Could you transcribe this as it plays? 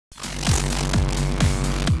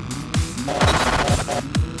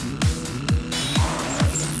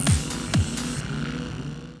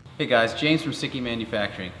Hey guys, James from SIKKY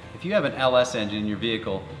Manufacturing. If you have an LS engine in your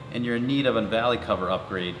vehicle and you're in need of a valley cover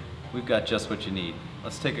upgrade, we've got just what you need.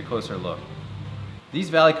 Let's take a closer look.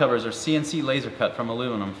 These valley covers are CNC laser cut from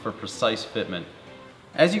aluminum for precise fitment.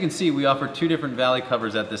 As you can see, we offer two different valley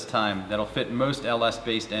covers at this time that'll fit most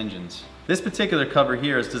LS-based engines. This particular cover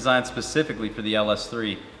here is designed specifically for the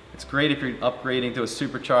LS3. It's great if you're upgrading to a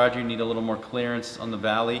supercharger, you need a little more clearance on the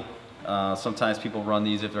valley. Sometimes people run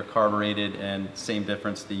these if they're carbureted, and same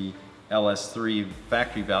difference, the LS3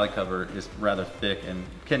 factory valley cover is rather thick and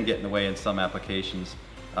can get in the way in some applications.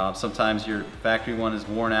 Sometimes your factory one is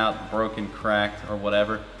worn out, broken, cracked, or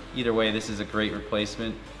whatever. Either way, this is a great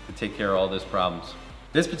replacement to take care of all those problems.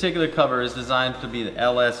 This particular cover is designed to be the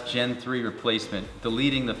LS Gen 3 replacement,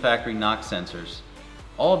 deleting the factory knock sensors.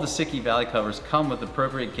 All of the SIKKY valley covers come with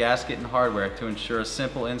appropriate gasket and hardware to ensure a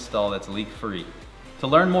simple install that's leak-free. To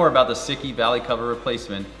learn more about the SIKKY valley cover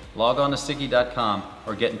replacement, log on to sikky.com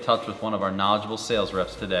or get in touch with one of our knowledgeable sales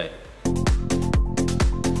reps today.